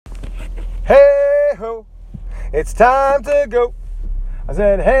it's time to go. I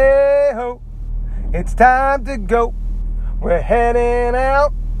said, hey ho, it's time to go. We're heading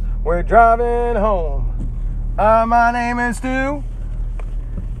out, we're driving home. My name is Stu,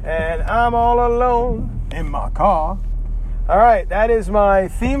 and I'm all alone in my car. All right, that is my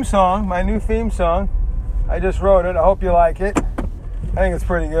theme song, my new theme song. I just wrote it. I hope you like it. I think it's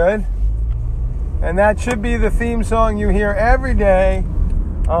pretty good. And that should be the theme song you hear every day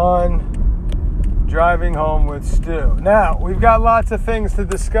on Driving Home with Stu. Now, we've got lots of things to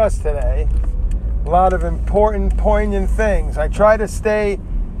discuss today. A lot of important, poignant things. I try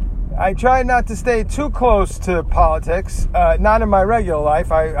not to stay too close to politics. Not in my regular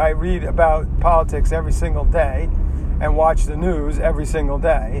life. I read about politics every single day and watch the news every single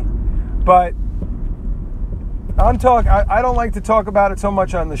day. But I don't like to talk about it so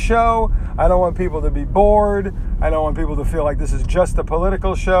much on the show. I don't want people to be bored. I don't want people to feel like this is just a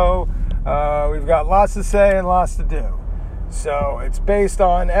political show. We've got lots to say and lots to do. So it's based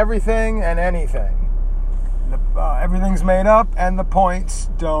on everything and anything. Everything's made up and the points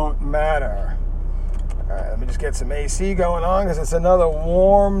don't matter. All right, let me just get some AC going on because it's another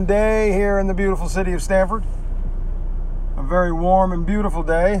warm day here in the beautiful city of Stamford. A very warm and beautiful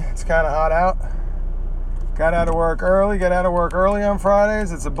day. It's kind of hot out. Get out of work early on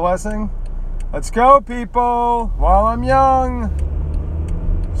Fridays. It's a blessing. Let's go, people, while I'm young.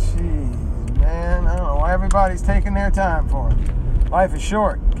 Jeez, man, I don't know why everybody's taking their time for it. Life is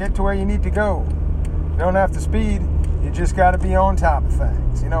short. Get to where you need to go. You don't have to speed. You just got to be on top of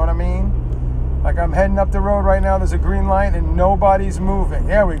things. You know what I mean? Like I'm heading up the road right now. There's a green light and nobody's moving.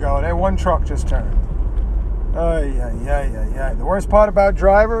 There we go. That one truck just turned. The worst part about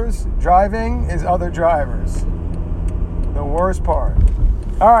driving is other drivers. The worst part.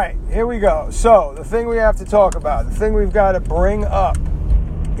 All right, here we go. So the thing we have to talk about, the thing we've got to bring up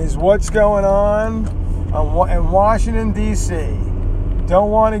is what's going on in Washington, D.C.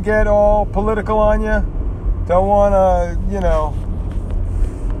 Don't want to get all political on you. Don't want to,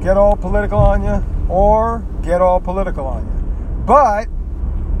 get all political on you or get all political on you. But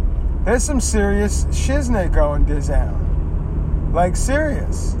there's some serious shiznit going down. Like,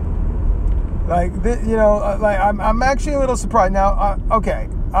 serious. Like, I'm actually a little surprised. Now, okay,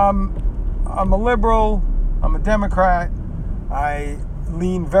 I'm a liberal. I'm a Democrat. I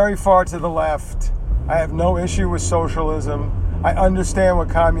lean very far to the left. I have no issue with socialism. I understand what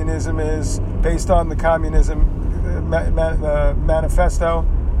communism is based on the communism manifesto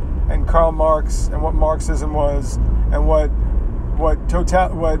and Karl Marx and what Marxism was and what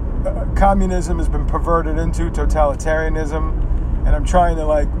communism has been perverted into, totalitarianism, and I'm trying to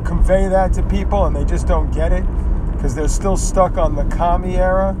convey that to people, and they just don't get it because they're still stuck on the commie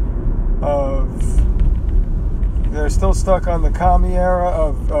era of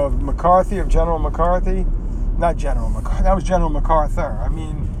McCarthy, of General McCarthy. Not General McCarthy. That was General MacArthur. I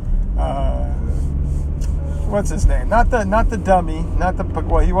mean, what's his name? Not the dummy.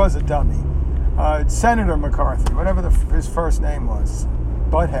 He was a dummy. Senator McCarthy, whatever his first name was.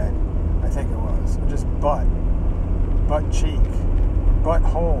 Butthead, I think it was. Or just butt cheek,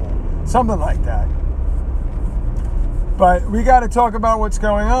 butthole, something like that. But we got to talk about what's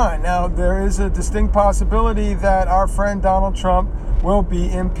going on. Now, there is a distinct possibility that our friend Donald Trump will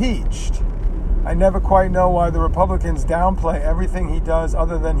be impeached. I never quite know why the Republicans downplay everything he does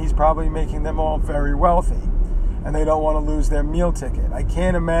other than he's probably making them all very wealthy. And they don't want to lose their meal ticket. I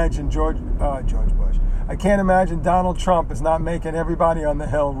can't imagine George Bush. I can't imagine Donald Trump is not making everybody on the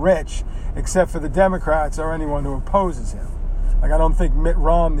Hill rich, except for the Democrats or anyone who opposes him. I don't think Mitt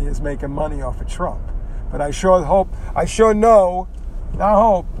Romney is making money off of Trump. But I sure know, not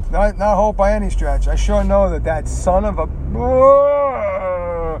hope by any stretch, I sure know that son of a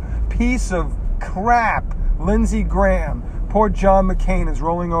piece of crap, Lindsey Graham, poor John McCain is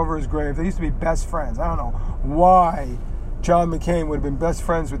rolling over his grave. They used to be best friends. I don't know why John McCain would have been best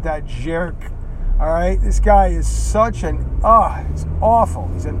friends with that jerk. All right? This guy is such it's awful.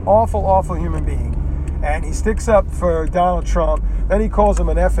 He's an awful, awful human being. And he sticks up for Donald Trump. Then he calls him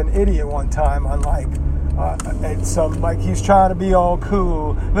an effing idiot one time on he's trying to be all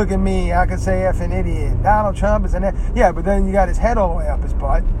cool. Look at me, I can say effing idiot. Donald Trump is yeah, but then you got his head all the way up his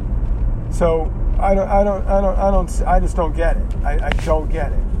butt. So I just don't get it. I don't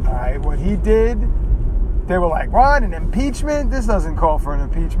get it. All right, what he did, they were like, what, an impeachment? This doesn't call for an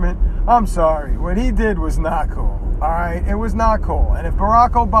impeachment. I'm sorry. What he did was not cool. All right, it was not cool. And if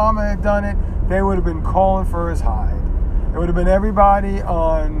Barack Obama had done it, they would have been calling for his hide. It would have been everybody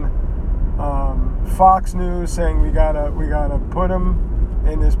on Fox News saying we gotta put him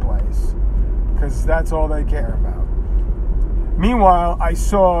in this place because that's all they care about. Meanwhile, I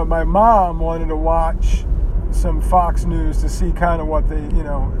saw my mom wanted to watch some Fox News to see kind of what they,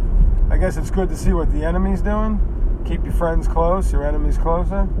 I guess it's good to see what the enemy's doing. Keep your friends close, your enemies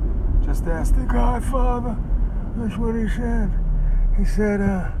closer. Just ask the Godfather. That's what he said. He said,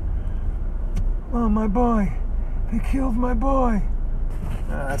 oh, my boy. They killed my boy.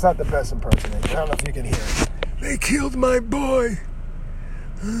 That's not the best impersonation. I don't know if you can hear it. They killed my boy.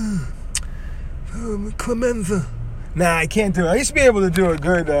 Clemenza. Nah, I can't do it. I used to be able to do a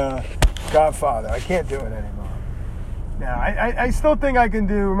good Godfather. I can't do it anymore. Now, I still think I can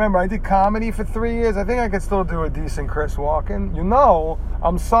do, remember, I did comedy for 3 years. I think I could still do a decent Chris Walken.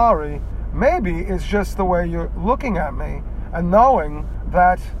 I'm sorry. Maybe it's just the way you're looking at me and knowing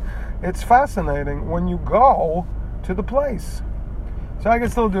that it's fascinating when you go to the place. So I can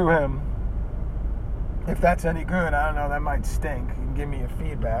still do him. If that's any good, I don't know, that might stink. You can give me a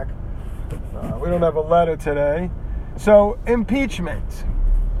feedback. We don't have a letter today. So, impeachment.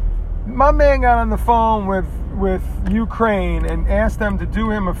 My man got on the phone with Ukraine and asked them to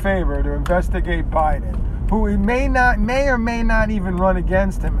do him a favor to investigate Biden, who he may or may not even run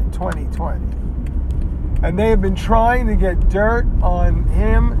against him in 2020. And they have been trying to get dirt on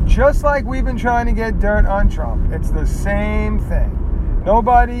him, just like we've been trying to get dirt on Trump. It's the same thing.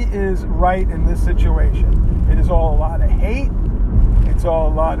 Nobody is right in this situation. It is all a lot of hate. It's all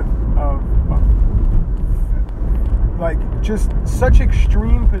a lot of like just such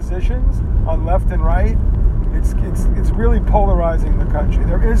extreme positions on left and right. It's really polarizing the country.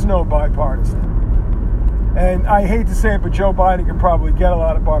 There is no bipartisan. And I hate to say it, but Joe Biden can probably get a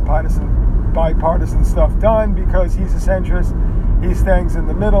lot of bipartisan stuff done because he's a centrist. He stands in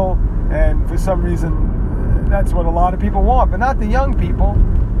the middle, and for some reason, that's what a lot of people want. But not the young people,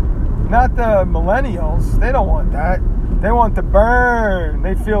 not the millennials. They don't want that. They want the burn.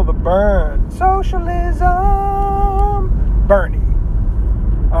 They feel the burn. Socialism. Bernie.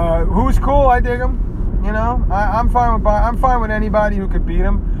 Who's cool? I dig him. I'm fine with anybody who could beat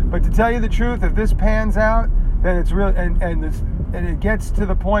him. But to tell you the truth, if this pans out, then it's real, and it gets to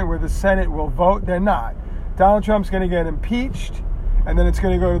the point where the Senate will vote. They're not. Donald Trump's going to get impeached, and then it's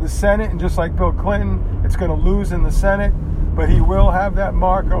going to go to the Senate, and just like Bill Clinton, it's going to lose in the Senate, but he will have that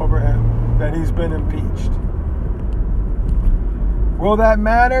mark over him that he's been impeached. Will that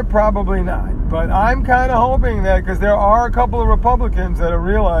matter? Probably not. But I'm kind of hoping that, because there are a couple of Republicans that are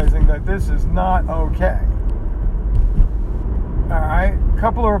realizing that this is not okay. All right? A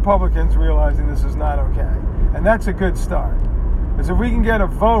couple of Republicans realizing this is not okay. And that's a good start. Because if we can get a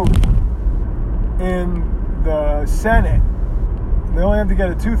vote in the Senate, they only have to get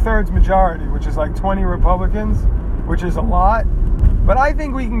a 2/3 majority, which is like 20 Republicans, which is a lot. But I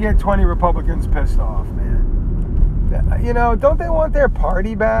think we can get 20 Republicans pissed off, man. Don't they want their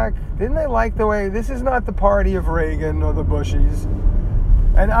party back? Didn't they like the way, this is not the party of Reagan or the Bushes.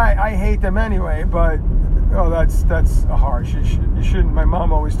 And I hate them anyway, but, that's harsh. You shouldn't, my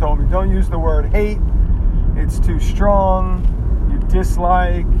mom always told me, don't use the word hate. It's too strong. You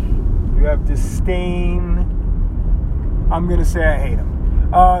dislike. You have disdain. I'm going to say I hate them.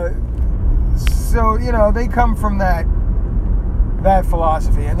 So, they come from that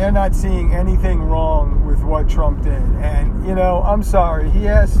philosophy, and they're not seeing anything wrong with what Trump did. And, I'm sorry, he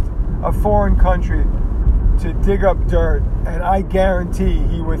asked a foreign country to dig up dirt, and I guarantee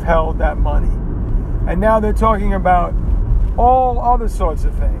he withheld that money. And now they're talking about all other sorts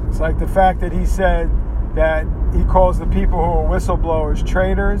of things, like the fact that he said that he calls the people who are whistleblowers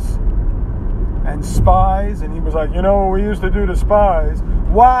traitors and spies, and he was like, what we used to do to spies?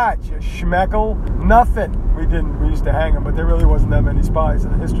 What, you schmeckle? Nothing. We used to hang them, but there really wasn't that many spies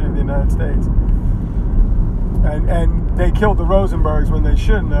in the history of the United States. And they killed the Rosenbergs when they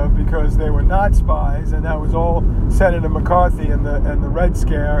shouldn't have, because they were not spies, and that was all Senator McCarthy and the Red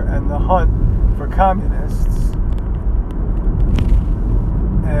Scare and the hunt for communists.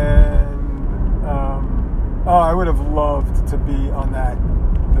 And I would have loved to be on that.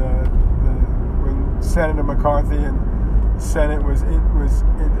 When Senator McCarthy and the Senate was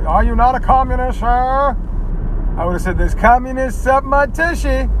are you not a communist, sir? I would have said, there's communists up my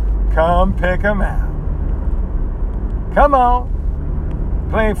tushy. Come pick them out. Come on.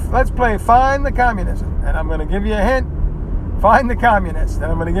 Let's play Find the Communism. And I'm going to give you a hint. Find the communist. And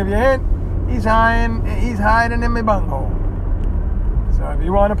I'm going to give you a hint. He's hiding in my bunghole. So if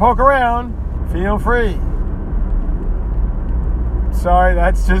you want to poke around, feel free. Sorry,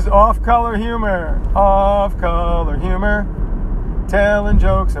 that's just off-color humor. Off-color humor. Telling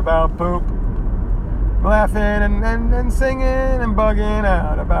jokes about poop. Laughing and singing and bugging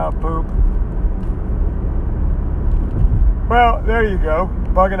out about poop. Well, there you go.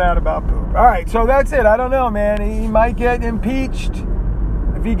 Bugging out about poop. All right, so that's it. I don't know, man. He might get impeached.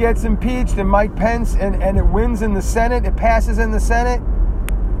 if he gets impeached and Mike Pence, and it wins in the Senate, it passes in the Senate,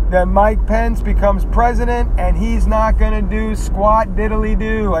 then Mike Pence becomes president, and he's not going to do squat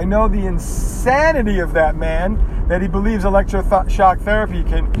diddly-do. I know the insanity of that man, that he believes electroshock therapy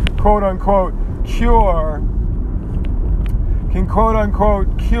can quote-unquote cure,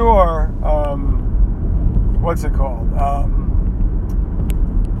 what's it called?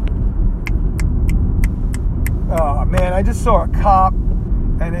 Oh, man, I just saw a cop,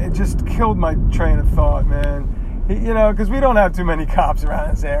 and it just killed my train of thought, man. Because we don't have too many cops around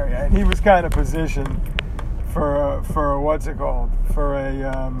this area, and he was kind of positioned for what's it called?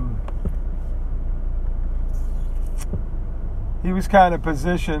 He was kind of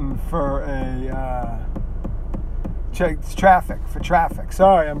positioned for traffic.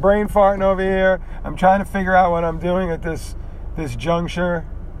 Sorry, I'm brain farting over here. I'm trying to figure out what I'm doing at this juncture.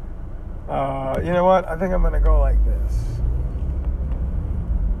 You know what? I think I'm going to go like this.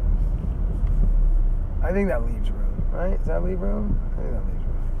 I think that leaves room, right? Does that leave room? I think that leaves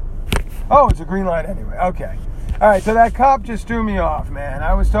room. Oh, it's a green light anyway. Okay. All right, so that cop just threw me off, man.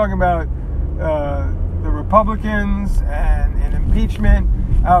 I was talking about the Republicans and impeachment.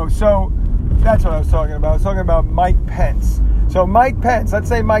 Oh, so that's what I was talking about. I was talking about Mike Pence. So Mike Pence, let's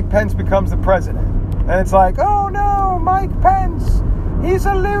say Mike Pence becomes the president. And it's like, oh no, Mike Pence, he's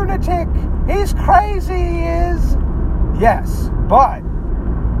a lunatic. He's crazy, he is. Yes, but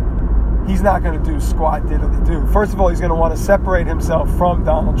he's not going to do squat diddly-do. First of all, he's going to want to separate himself from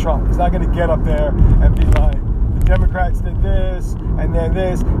Donald Trump. He's not going to get up there and be like, the Democrats did this and then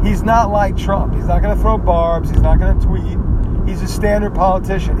this. He's not like Trump. He's not going to throw barbs. He's not going to tweet. He's a standard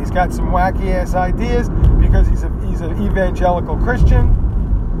politician. He's got some wacky-ass ideas because he's an evangelical Christian,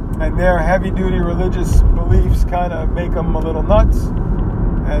 and their heavy-duty religious beliefs kind of make him a little nuts,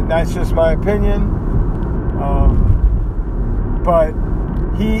 and that's just my opinion. But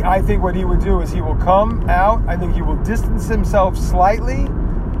I think what he would do is he will come out. I think he will distance himself slightly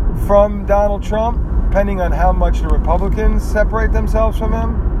from Donald Trump, depending on how much the Republicans separate themselves from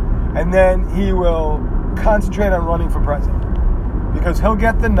him. And then he will concentrate on running for president. Because he'll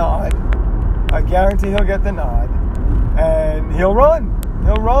get the nod. I guarantee he'll get the nod. And he'll run.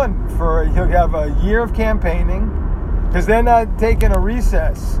 He'll have a year of campaigning. Because they're not taking a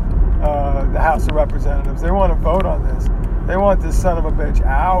recess, the House of Representatives. They want to vote on this. They want this son of a bitch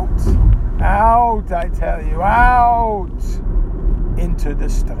out. Out, I tell you. Out. Into the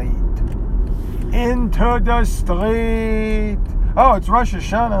street. Into the street. Oh, it's Rosh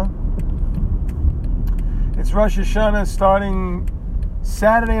Hashanah. It's Rosh Hashanah starting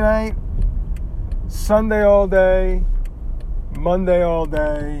Saturday night, Sunday all day, Monday all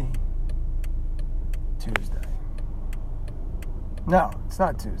day, Tuesday. No, it's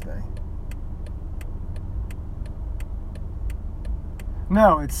not Tuesday.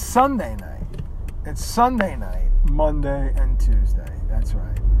 No, it's Sunday night. It's Sunday night, Monday and Tuesday. That's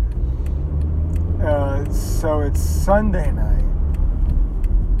right. So it's Sunday night.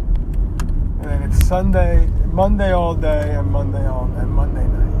 And then it's Monday all day and Monday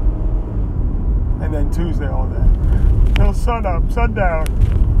night. And then Tuesday all day. Till sundown.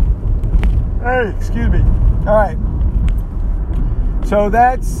 Hey, excuse me. All right. So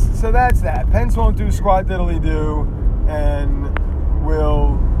that's that. Pence won't do squat diddly-do, and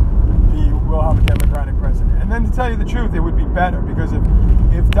we'll have a Democratic president. And then to tell you the truth, it would be better, because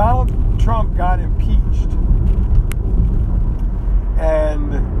if Donald Trump got impeached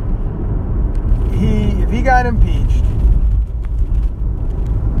and if he got impeached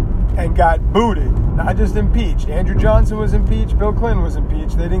and got booted, not just impeached. Andrew Johnson was impeached, Bill Clinton was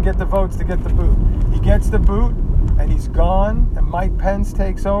impeached. They didn't get the votes to get the boot. He gets the boot and he's gone, and Mike Pence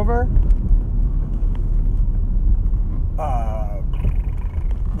takes over.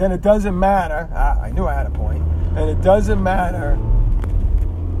 Then it doesn't matter. I knew I had a point. And it doesn't matter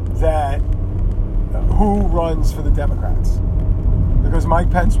that who runs for the Democrats, because Mike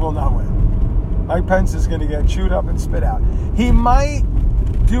Pence will not win. Mike Pence is going to get chewed up and spit out. He might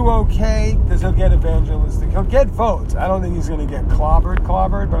do okay because he'll get evangelistic. He'll get votes. I don't think he's going to get clobbered,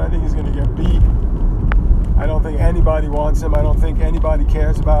 but I think he's going to get beat. I don't think anybody wants him. I don't think anybody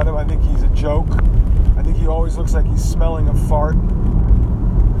cares about him. I think he's a joke. I think he always looks like he's smelling a fart,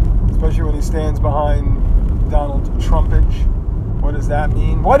 especially when he stands behind Donald Trumpage. What does that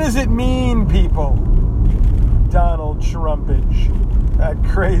mean? What does it mean, people? Donald Trumpage. That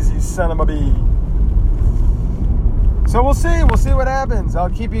crazy son of a bee. So we'll see. We'll see what happens. I'll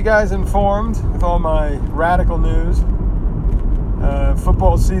keep you guys informed with all my radical news.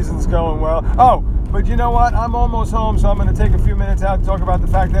 Football season's going well. Oh, but you know what? I'm almost home, so I'm going to take a few minutes out to talk about the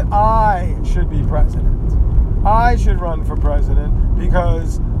fact that I should be president. I should run for president,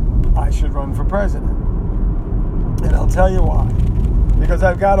 because I should run for president. And I'll tell you why. Because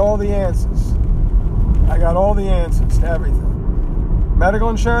I've got all the answers. I got all the answers to everything. Medical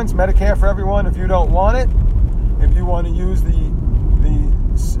insurance, Medicare for everyone if you don't want it. If you want to use the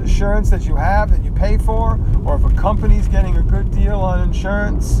insurance that you have that you pay for, or if a company's getting a good deal on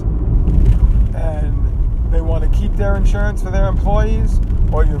insurance and they want to keep their insurance for their employees,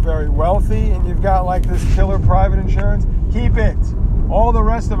 or you're very wealthy and you've got like this killer private insurance, keep it. All the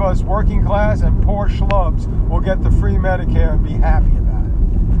rest of us, working class and poor schlubs, will get the free Medicare and be happy about it.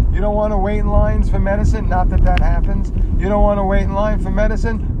 You don't want to wait in lines for medicine? Not that that happens. You don't want to wait in line for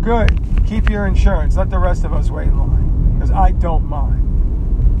medicine? Good. Keep your insurance. Let the rest of us wait in line. Because I don't mind.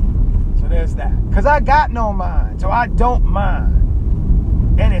 So there's that. Because I got no mind. So I don't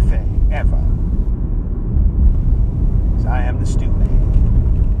mind anything, ever. So I am the Stew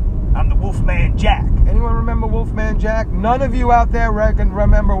Man. I'm the Wolfman Jack. Anyone remember Wolfman Jack? None of you out there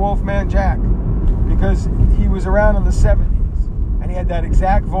remember Wolfman Jack. Because he was around in the 70s. And he had that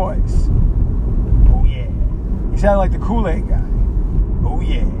exact voice. Oh yeah. He sounded like the Kool-Aid guy. Oh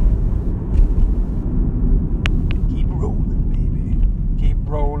yeah. Keep rolling, baby. Keep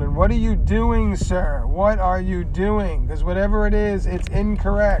rolling. What are you doing, sir? What are you doing? Because whatever it is, it's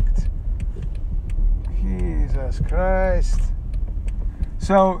incorrect. Jesus Christ.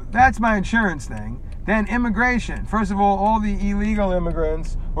 So that's my insurance thing. Then immigration. First of all the illegal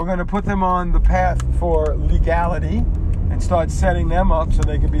immigrants, we're going to put them on the path for legality and start setting them up so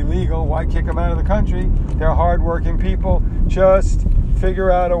they can be legal. Why kick them out of the country? They're hardworking people. Just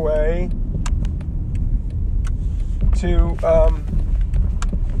figure out a way to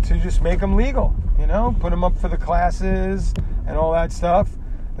just make them legal. You know, put them up for the classes and all that stuff.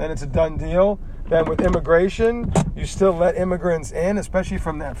 Then it's a done deal. Then with immigration, you still let immigrants in, especially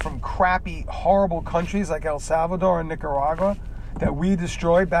from crappy, horrible countries like El Salvador and Nicaragua that we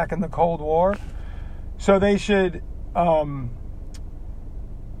destroyed back in the Cold War. So they should.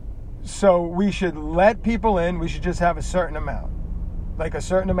 So we should let people in. We should just have a certain amount, like a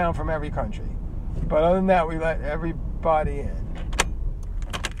certain amount from every country. But other than that, we let everybody in.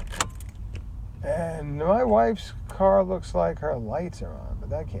 And my wife's car looks like her lights are on, but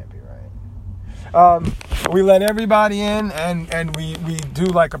that can't be right. We let everybody in, and we do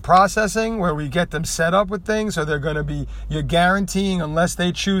like a processing where we get them set up with things. So they're going to be, you're guaranteeing, unless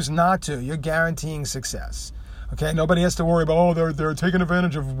they choose not to, you're guaranteeing success. Okay, nobody has to worry about, they're taking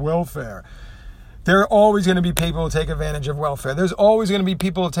advantage of welfare. There are always going to be people who take advantage of welfare. There's always going to be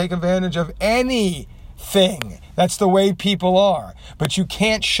people who take advantage of anything. That's the way people are. But you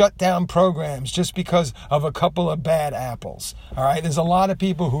can't shut down programs just because of a couple of bad apples. All right, there's a lot of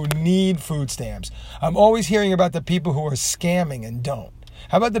people who need food stamps. I'm always hearing about the people who are scamming and don't.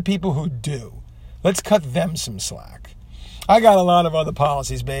 How about the people who do? Let's cut them some slack. I got a lot of other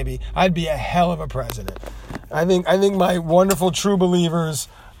policies, baby. I'd be a hell of a president. I think my wonderful true believers,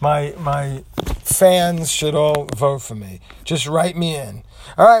 my fans should all vote for me. Just write me in.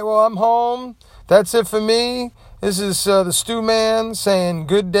 All right, well, I'm home. That's it for me. This is the Stew Man saying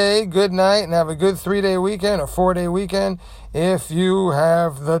good day, good night, and have a good 3-day weekend or 4-day weekend if you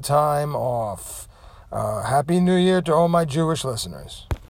have the time off. Happy New Year to all my Jewish listeners.